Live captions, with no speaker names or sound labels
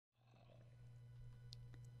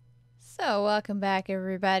So, welcome back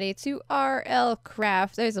everybody to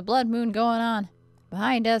RLCraft. There's a blood moon going on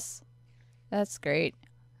behind us. That's great.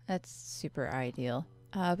 That's super ideal.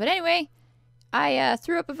 But anyway, I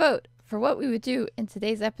threw up a vote for what we would do in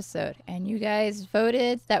today's episode, and you guys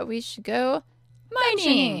voted that we should go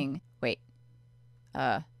mining. Wait.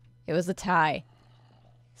 It was a tie.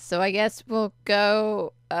 So I guess we'll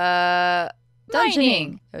go,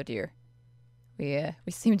 dungeoning. Oh dear.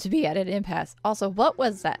 We seem to be at an impasse. Also, what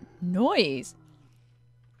was that noise?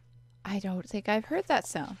 I don't think I've heard that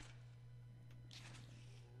sound.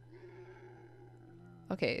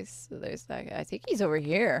 Okay, so there's that guy. I think he's over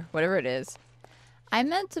here, whatever it is. I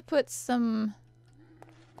meant to put some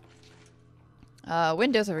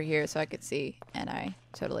windows over here so I could see, and I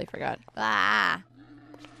totally forgot. Ah!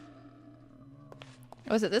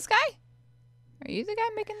 Was it this guy? Are you the guy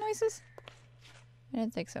making noises? I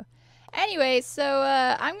didn't think so. Anyway, so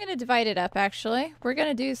I'm going to divide it up, actually. We're going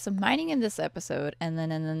to do some mining in this episode, and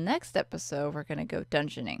then in the next episode, we're going to go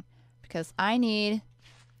dungeoning. Because I need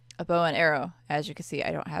a bow and arrow. As you can see,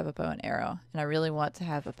 I don't have a bow and arrow, and I really want to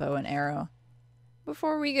have a bow and arrow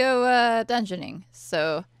before we go dungeoning.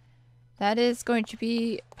 So that is going to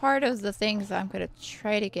be part of the things I'm going to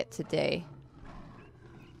try to get today.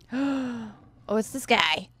 Oh, it's this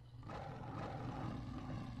guy.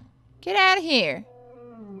 Get out of here.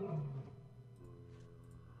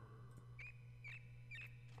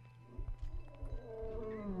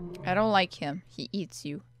 I don't like him. He eats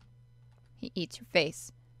you. He eats your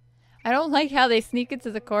face. I don't like how they sneak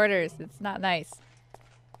into the corners. It's not nice.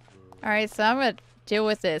 Alright, so I'm going to deal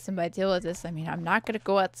with this. And by deal with this, I mean I'm not going to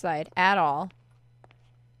go outside at all.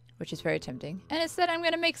 Which is very tempting. And instead I'm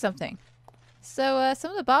going to make something. So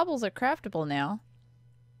some of the baubles are craftable now.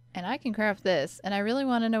 And I can craft this. And I really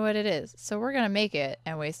want to know what it is. So we're going to make it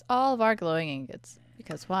and waste all of our glowing ingots.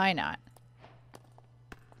 Because why not?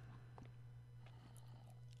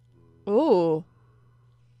 Ooh.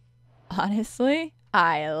 Honestly,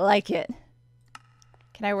 I like it.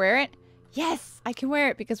 Can I wear it? Yes, I can wear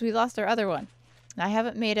it because we lost our other one. I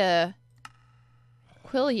haven't made a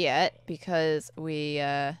quill yet because we,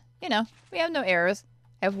 you know, we have no arrows.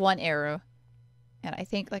 I have one arrow. And I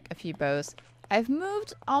think like a few bows. I've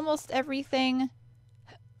moved almost everything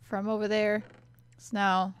from over there. So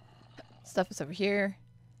now stuff is over here.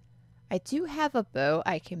 I do have a bow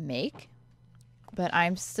I can make. But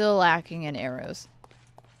I'm still lacking in arrows.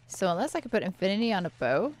 So unless I could put infinity on a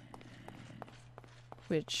bow.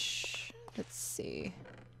 Which, let's see.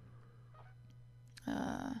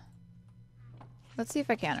 Let's see if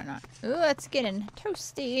I can or not. Ooh, it's getting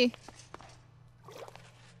toasty.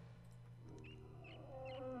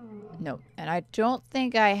 Nope. And I don't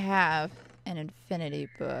think I have an infinity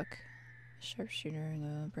book. Sharpshooter,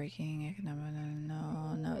 no breaking.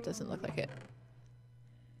 No, it doesn't look like it.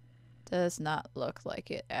 Does not look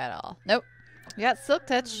like it at all. Nope. We got Silk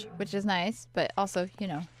Touch, which is nice, but also, you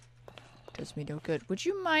know, does me no good. Would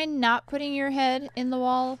you mind not putting your head in the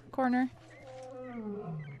wall corner?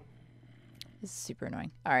 This is super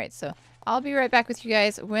annoying. Alright, so I'll be right back with you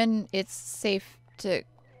guys when it's safe to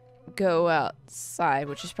go outside,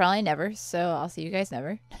 which is probably never, so I'll see you guys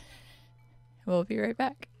never. We'll be right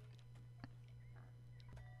back.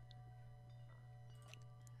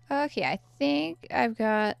 Okay, I think I've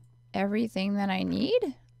got everything that I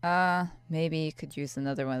need. Maybe could use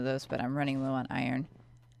another one of those, but I'm running low on iron.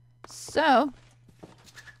 So,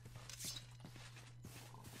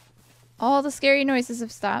 all the scary noises have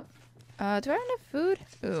stopped. Do I have enough food?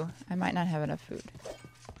 Ooh, I might not have enough food.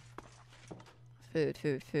 Food.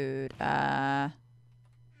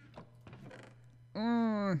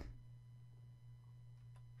 Oh,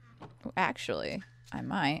 actually, I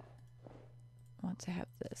might want to have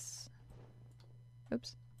this.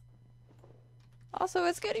 Oops. Also,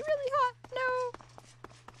 it's getting really hot.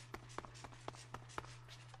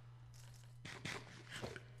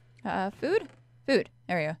 No. Food? Food.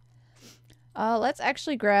 There we go. Let's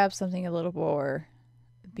actually grab something a little more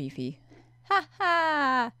beefy. Ha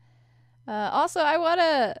ha! Also, I want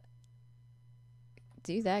to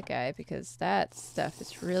do that guy because that stuff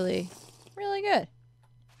is really, really good.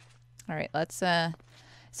 Alright, let's, so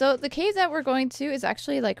the cave that we're going to is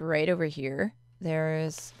actually like right over here.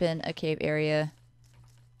 There's been a cave area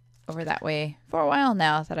over that way for a while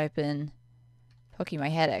now that I've been poking my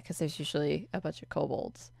head at because there's usually a bunch of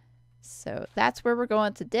kobolds. So that's where we're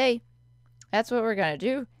going today. That's what we're going to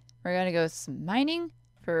do. We're going to go some mining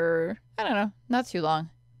for, I don't know, not too long.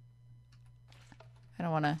 I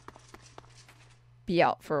don't want to be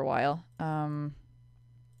out for a while.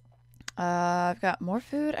 I've got more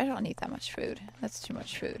food. I don't need that much food. That's too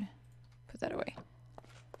much food. Put that away.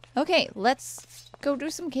 Okay, let's go do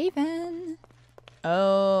some caving.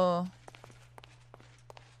 Oh.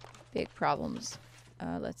 Big problems.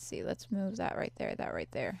 Let's see. Let's move that right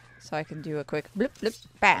there. So I can do a quick blip, blip,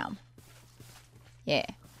 bam. Yeah.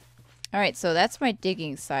 Alright, so that's my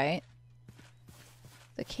digging site.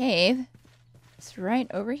 The cave is right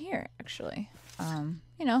over here, actually.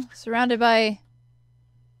 You know, surrounded by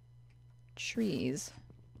trees.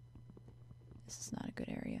 This is not a good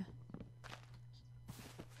area.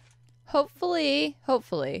 Hopefully,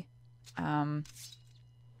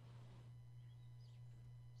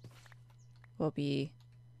 we'll be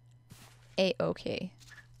a-okay.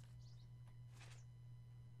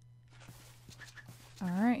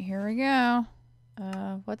 Alright, here we go.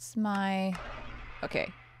 What's my...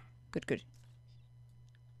 Okay. Good.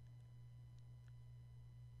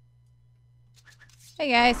 Hey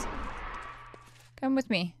guys. Come with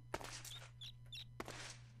me.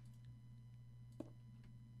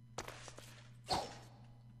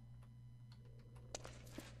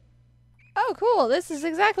 Oh, cool. This is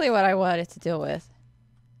exactly what I wanted to deal with.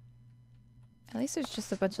 At least there's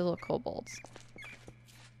just a bunch of little kobolds.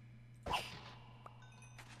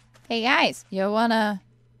 Hey guys, you wanna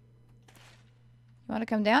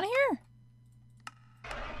come down here?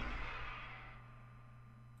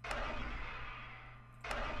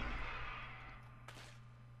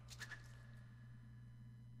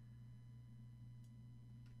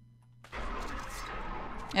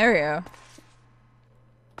 There we go.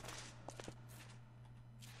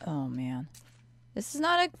 Oh man. This is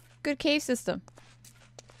not a good cave system.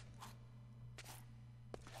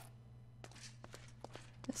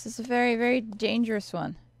 This is a very, very dangerous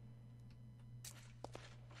one.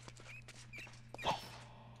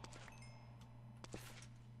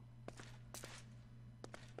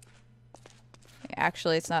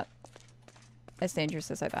 Actually, it's not as dangerous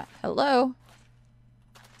as I thought. Hello?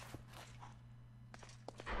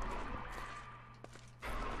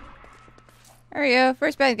 There we go.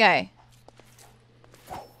 First bad guy.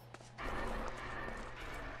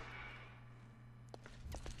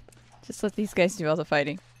 Just let these guys do all the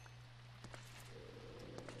fighting.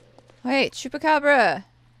 Wait, Chupacabra!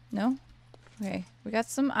 No? Okay, we got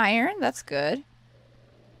some iron. That's good.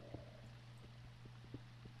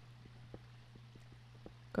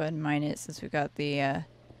 Go ahead and mine it since we got the, I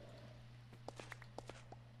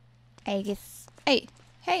guess... Hey!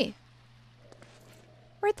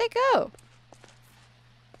 Where'd they go?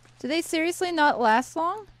 Do they seriously not last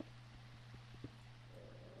long?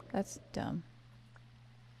 That's dumb.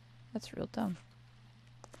 That's real dumb.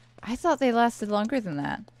 I thought they lasted longer than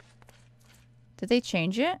that. Did they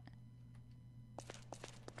change it?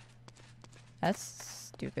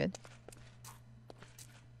 That's stupid.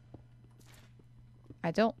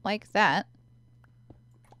 I don't like that.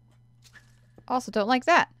 Also don't like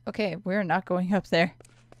that. Okay, we're not going up there.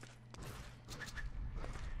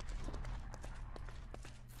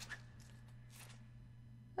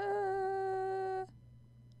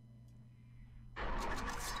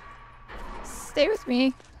 Stay with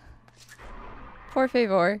me. Por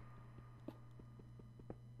favor.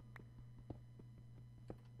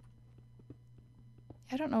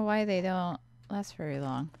 I don't know why they don't last very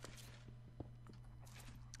long.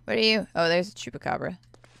 What are you? Oh, there's a Chupacabra.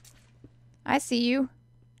 I see you.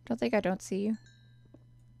 Don't think I don't see you.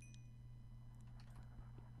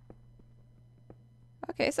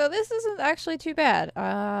 Okay, so this isn't actually too bad.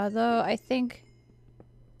 Though I think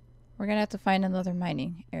we're gonna have to find another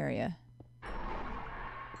mining area.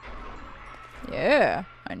 Yeah,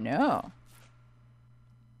 I know.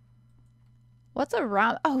 What's a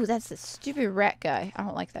ram? Oh, that's the stupid rat guy. I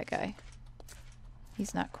don't like that guy.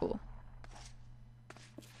 He's not cool.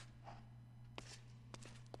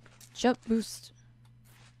 Jump boost.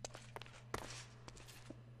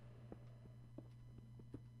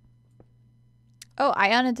 Oh,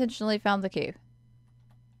 I unintentionally found the cave.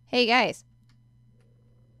 Hey guys.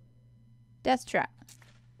 Death trap.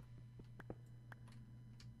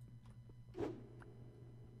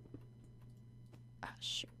 Ah,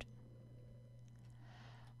 shoot.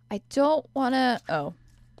 I don't wanna... Oh.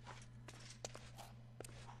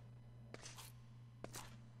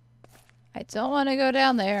 I don't want to go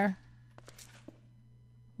down there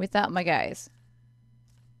without my guys.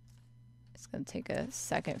 It's gonna take a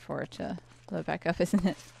second for it to load back up, isn't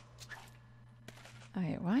it?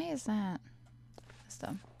 Okay, why is that? That's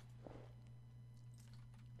dumb.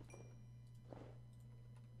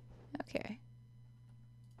 Okay.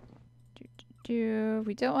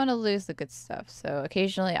 We don't want to lose the good stuff, so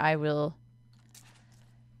occasionally I will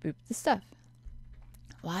boop the stuff.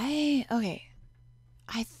 Why? Okay.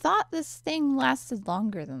 I thought this thing lasted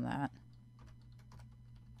longer than that.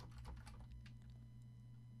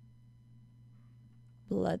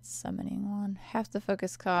 blood summoning one. Half the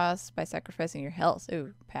focus cost by sacrificing your health.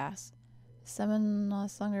 Ooh, pass. Summon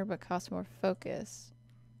lasts longer but costs more focus.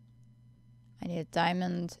 I need a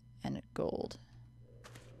diamond and a gold.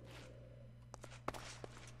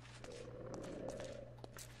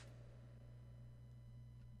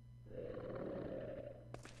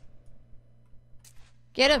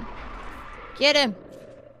 Get him! Get him!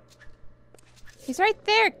 He's right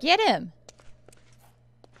there! Get him!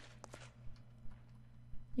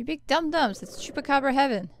 You big dum-dums. It's Chupacabra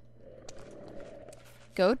heaven.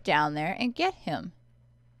 Go down there and get him.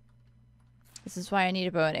 This is why I need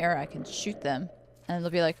a bow and arrow. I can shoot them. And they'll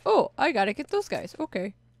be like, oh, I gotta get those guys.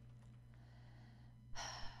 Okay.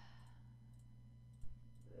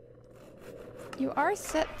 You are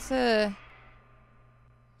set to...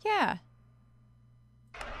 Yeah.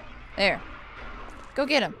 There. Go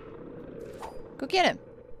get him. Go get him.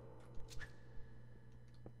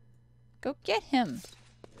 Go get him.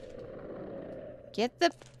 Get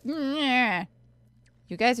the...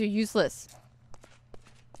 You guys are useless.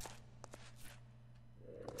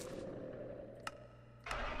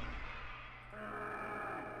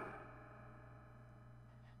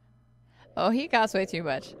 Oh, he costs way too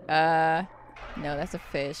much. No, that's a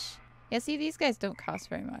fish. Yeah, see, these guys don't cost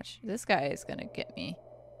very much. This guy is gonna get me.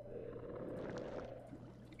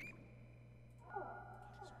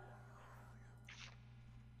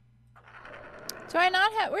 Do I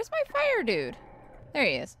not have... Where's my fire dude? There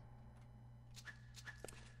he is.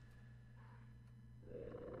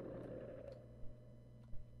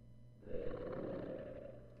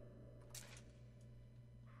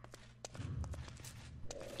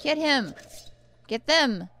 Get him! Get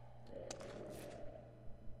them!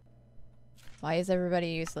 Why is everybody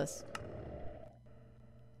useless?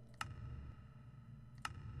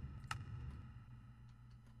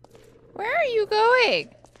 Where are you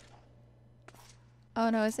going? Oh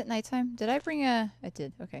no, is it nighttime? Did I bring a... I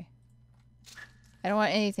did, okay. I don't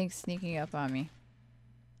want anything sneaking up on me.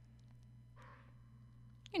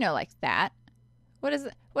 You know, like that. What is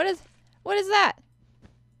it? What is that?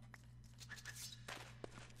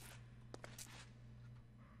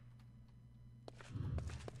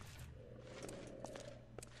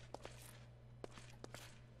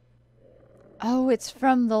 Oh, it's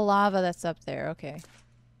from the lava that's up there. Okay.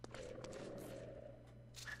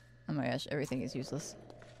 Oh my gosh, everything is useless.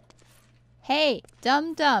 Hey,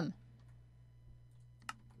 dum-dum.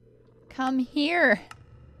 Come here.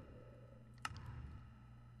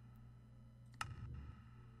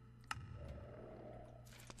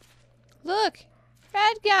 Look!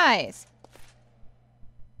 Bad guys!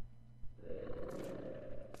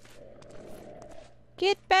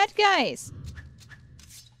 Get bad guys!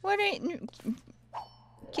 What are you...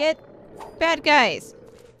 Get bad guys!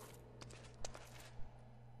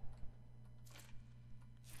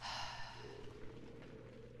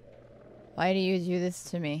 Why do you do this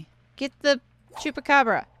to me? Get the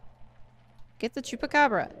Chupacabra! Get the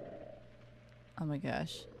Chupacabra! Oh my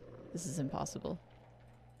gosh. This is impossible.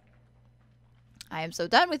 I am so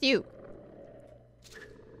done with you!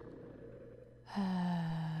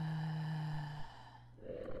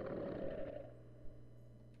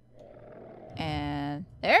 And...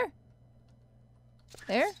 There?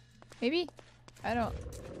 There? Maybe? I don't...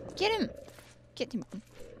 Get him! Get him!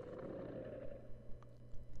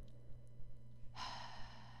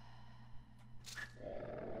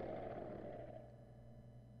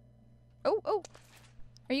 Oh!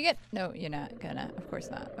 Are you good? No, you're not gonna. Of course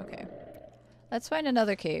not. Okay. Let's find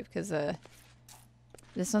another cave, because,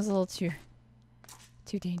 this one's a little too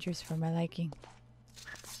dangerous for my liking.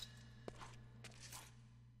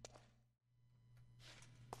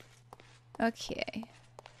 Okay.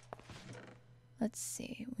 Let's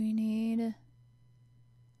see. We need a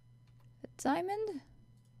diamond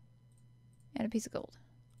and a piece of gold.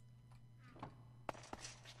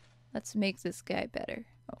 Let's make this guy better.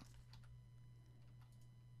 Oh.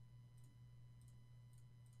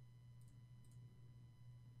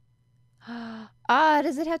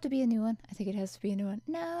 Does it have to be a new one? I think it has to be a new one.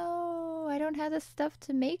 No, I don't have the stuff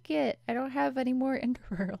to make it. I don't have any more ender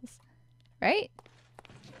pearls. Right?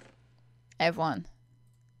 I have one.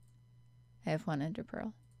 I have one ender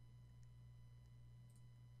pearl.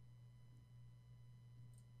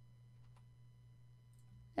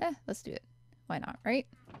 Let's do it. Why not, right?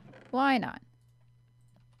 Why not?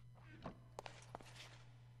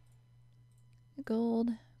 Gold,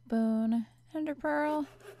 bone, ender pearl,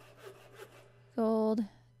 gold,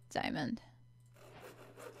 diamond.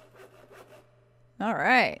 All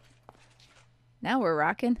right. Now we're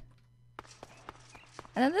rocking.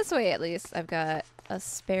 And then this way, at least, I've got a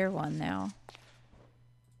spare one now.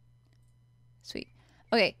 Sweet.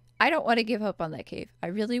 Okay, I don't want to give up on that cave. I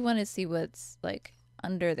really want to see what's, like,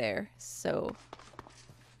 under there. So,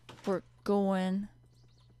 we're going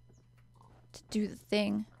to do the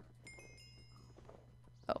thing.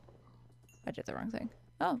 Oh, I did the wrong thing.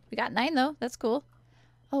 Oh, we got 9, though. That's cool.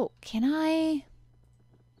 Oh, can I...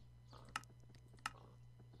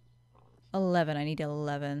 11. I need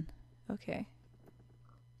 11. Okay.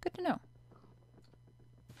 Good to know.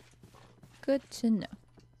 Good to know.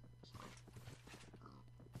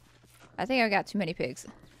 I think I got too many pigs.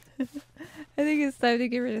 I think it's time to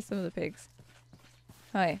get rid of some of the pigs.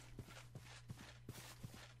 Okay.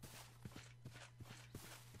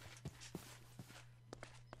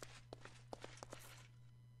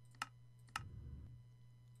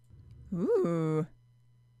 Ooh.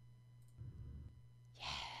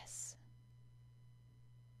 Yes.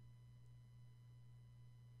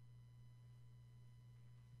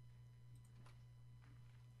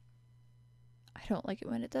 I don't like it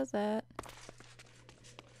when it does that.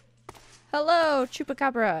 Hello,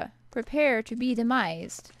 Chupacabra. Prepare to be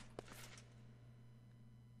demised.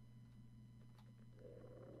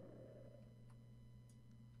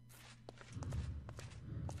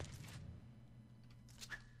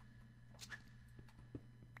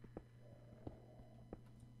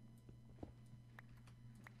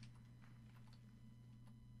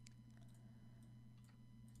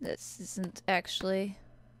 This isn't actually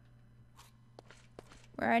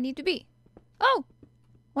where I need to be. Oh!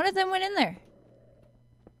 One of them went in there.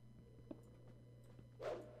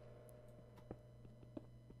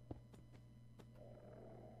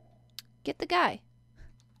 Get the guy.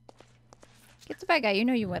 Get the bad guy. You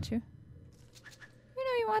know you want to. You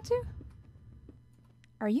know you want to.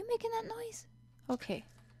 Are you making that noise? Okay.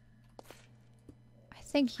 I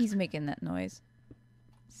think he's making that noise.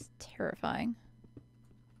 It's terrifying.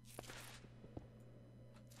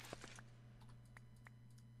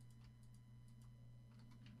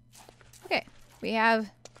 Okay. We have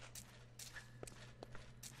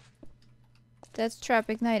Death Trap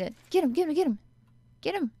ignited. Get him, get him, get him.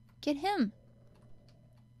 Get him. Get him.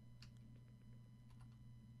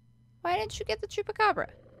 Why didn't you get the Chupacabra?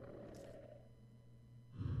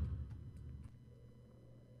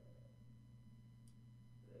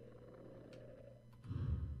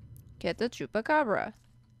 Get the Chupacabra.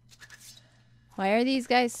 Why are these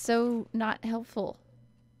guys so not helpful?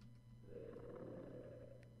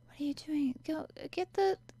 What are you doing? Go get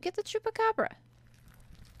the Chupacabra.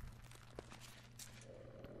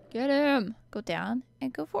 Get him. Go down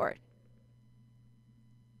and go forward.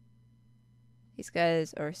 These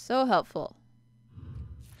guys are so helpful.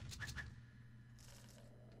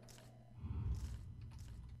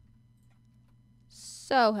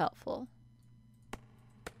 So helpful.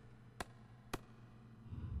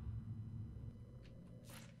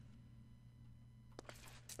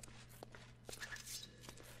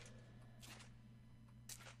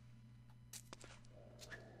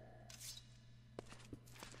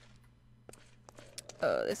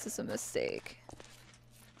 Oh, this is a mistake.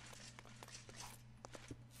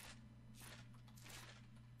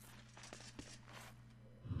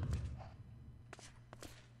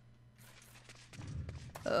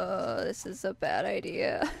 Oh, this is a bad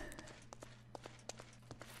idea.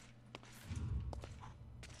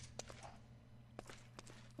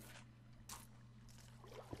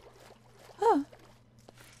 Oh.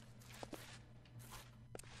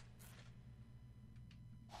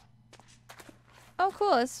 Oh,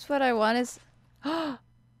 cool. This is what I want is... Oh,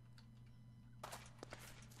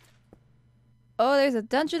 there's a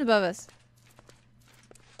dungeon above us.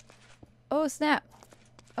 Oh, snap.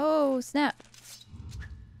 Oh, snap.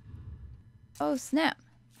 Oh, snap.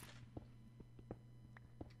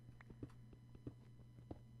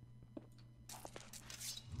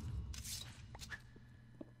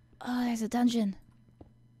 Oh, there's a dungeon.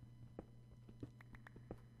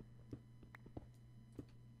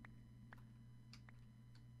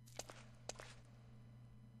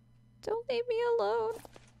 Don't leave me alone.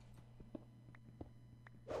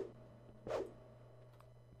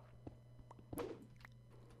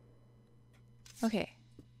 Okay.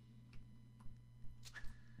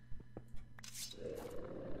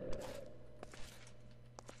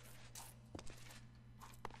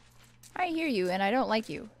 I hear you, and I don't like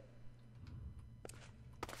you.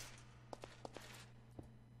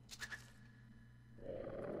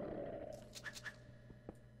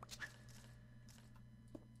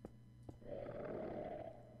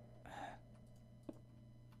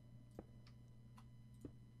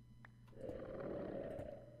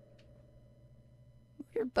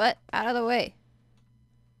 Move your butt out of the way.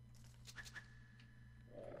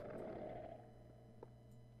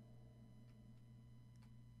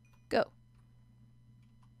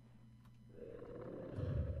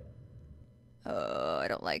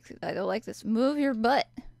 don't like this. Move your butt.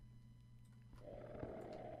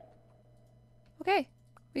 Okay.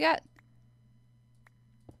 We got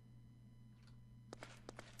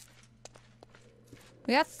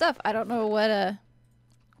stuff. I don't know what it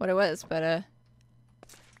was, but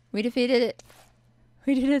we defeated it.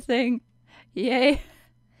 We did a thing. Yay.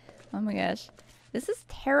 Oh my gosh. This is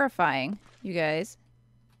terrifying, you guys.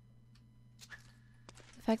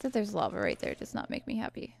 The fact that there's lava right there does not make me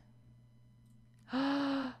happy.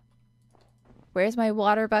 Where's my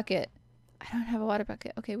water bucket? I don't have a water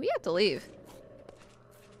bucket. Okay, we have to leave.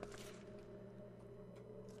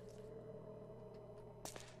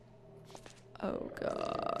 Oh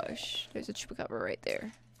gosh. There's a chupacabra right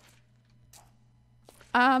there.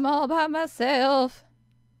 I'm all by myself.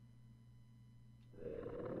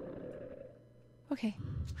 Okay.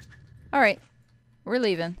 Alright. We're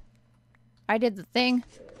leaving. I did the thing.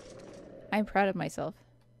 I'm proud of myself.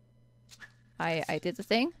 I did the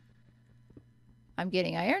thing. I'm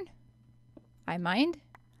getting iron. I mined.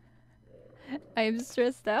 I am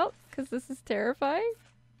stressed out because this is terrifying.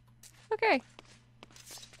 Okay.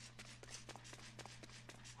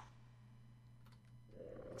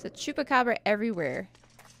 It's a chupacabra everywhere.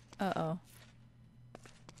 Uh-oh.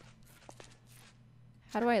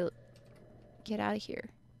 How do I get out of here?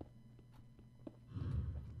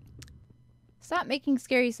 Stop making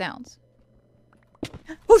scary sounds.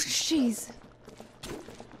 Oh, jeez.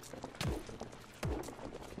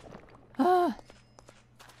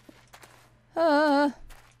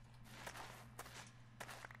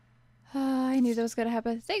 I knew that was gonna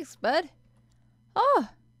happen. Thanks, bud. Oh,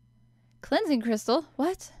 cleansing crystal.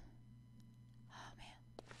 What? Oh,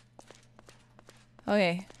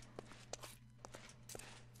 man.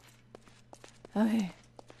 Okay.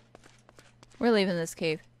 We're leaving this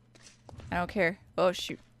cave. I don't care. Oh,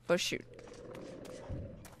 shoot. Oh, shoot.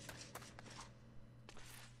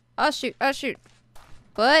 Oh, shoot. Oh, shoot.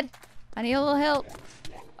 Bud, I need a little help.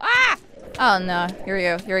 Ah! Oh, no. Here we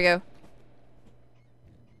go. Here we go.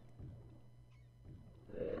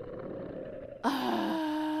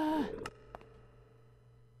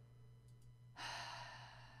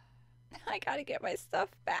 I gotta get my stuff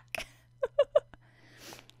back.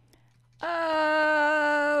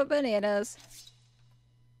 Oh, bananas.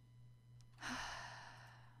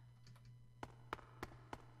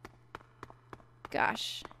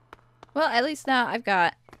 Gosh. Well, at least now I've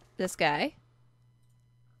got this guy.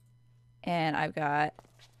 And I've got...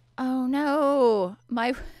 Oh, no!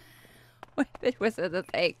 My weapon was in the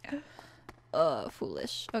thing. Oh,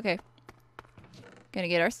 foolish. Okay. Gonna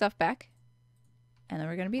get our stuff back. And then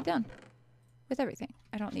we're gonna be done with everything.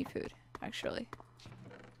 I don't need food, actually.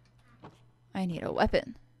 I need a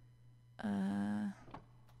weapon. I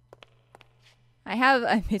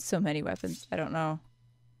made so many weapons. I don't know.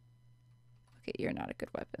 Okay, you're not a good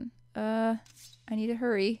weapon. I need to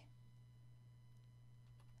hurry.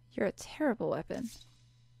 You're a terrible weapon.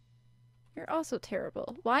 You're also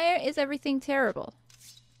terrible. Why is everything terrible?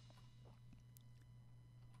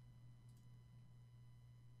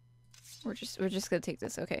 We're just gonna take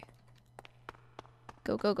this. Okay.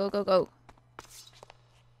 Go, go, go, go, go.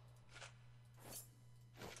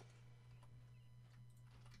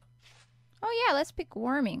 Oh yeah, let's pick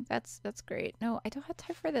warming. That's great. No, I don't have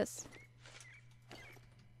time for this.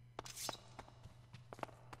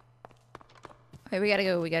 Okay, we gotta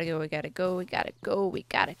go, we gotta go, we gotta go, we gotta go, we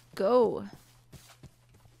gotta go.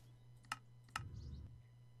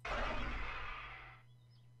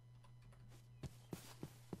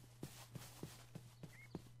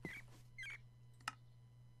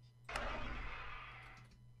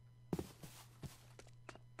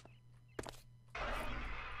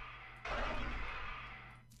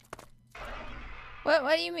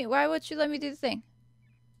 What do you mean? Why would you let me do the thing?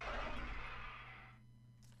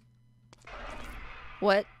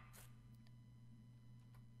 What?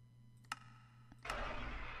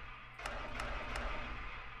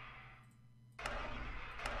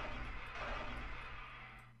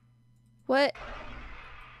 What?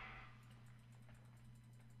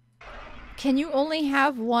 Can you only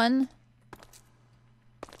have one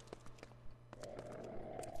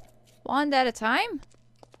wand at a time?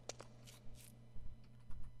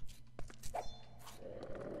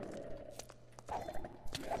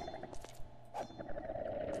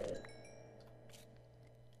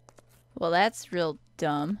 Well, that's real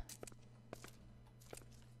dumb.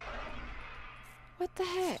 What the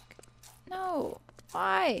heck? No.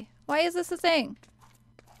 Why? Why is this a thing?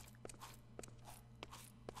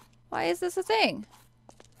 Why is this a thing?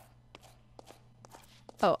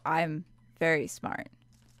 Oh, I'm very smart.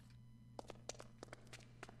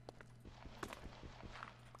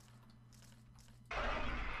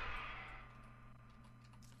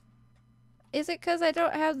 Is it because I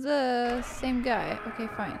don't have the same guy? Okay,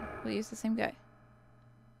 fine. We'll use the same guy.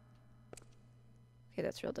 Okay,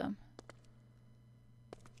 that's real dumb.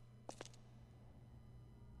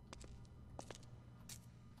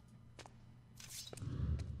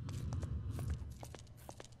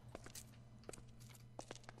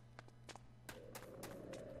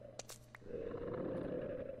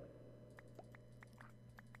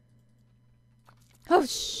 Oh,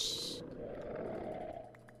 shh.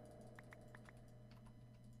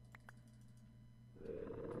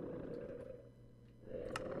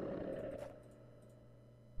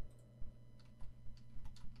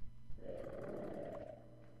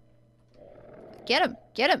 Get him!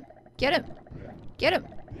 Get him! Get him! Get him!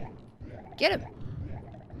 Get him!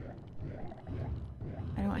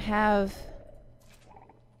 I don't have...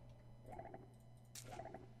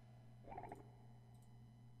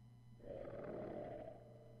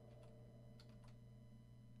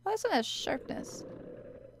 Oh, this one has sharpness.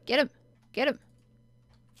 Get him! Get him!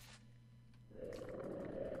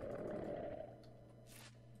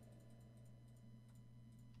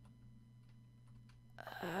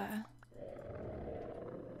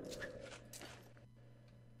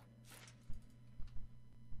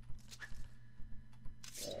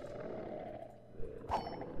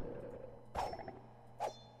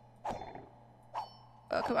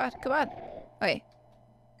 Oh, come on, come on. Wait.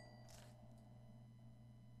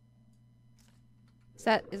 Is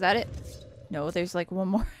that it? No, there's like one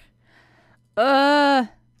more. I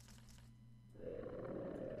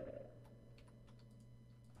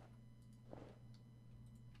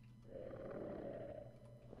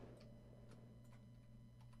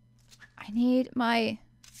need my...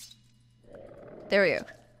 There we go.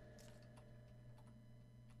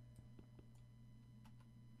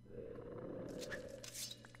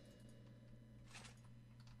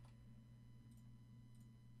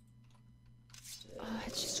 I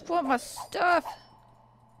just want my stuff.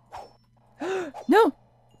 No!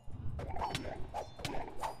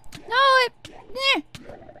 No, it... Eh.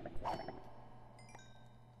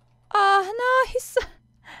 Oh, no, he's...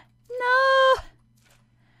 No!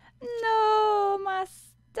 No, my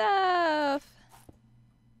stuff.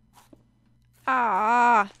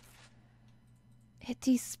 Ah. It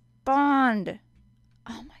despawned.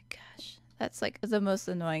 Oh my gosh. That's like the most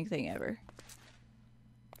annoying thing ever.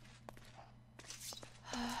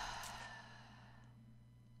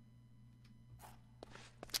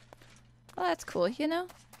 Well, that's cool, you know?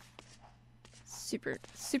 Super,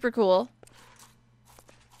 super cool.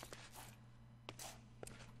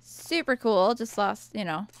 Super cool. Just lost, you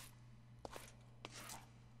know,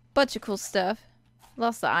 bunch of cool stuff.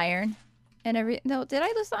 Lost the iron and every... No, did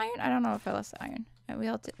I lose the iron? I don't know if I lost the iron.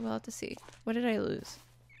 We'll have to see. What did I lose?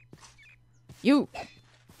 You!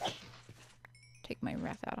 Take my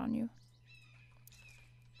wrath out on you.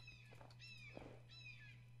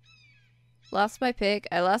 Lost my pick.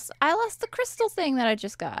 I lost the crystal thing that I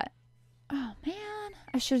just got. Oh man.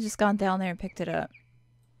 I should have just gone down there and picked it up.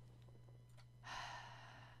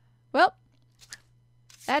 Well,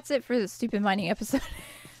 that's it for the stupid mining episode.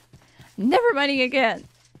 Never mining again.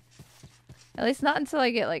 At least not until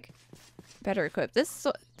I get like better equipped. This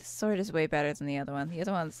sword is way better than the other one. The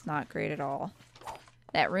other one's not great at all.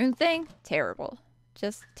 That rune thing, terrible.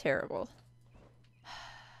 Just terrible.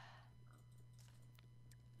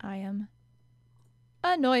 I am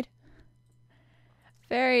annoyed.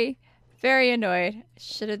 Very, very annoyed.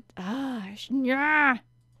 Should have... yeah.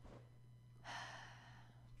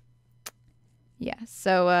 Yeah,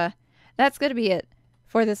 so that's gonna be it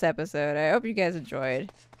for this episode. I hope you guys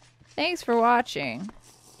enjoyed. Thanks for watching.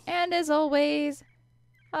 And as always,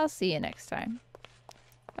 I'll see you next time.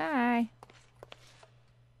 Bye.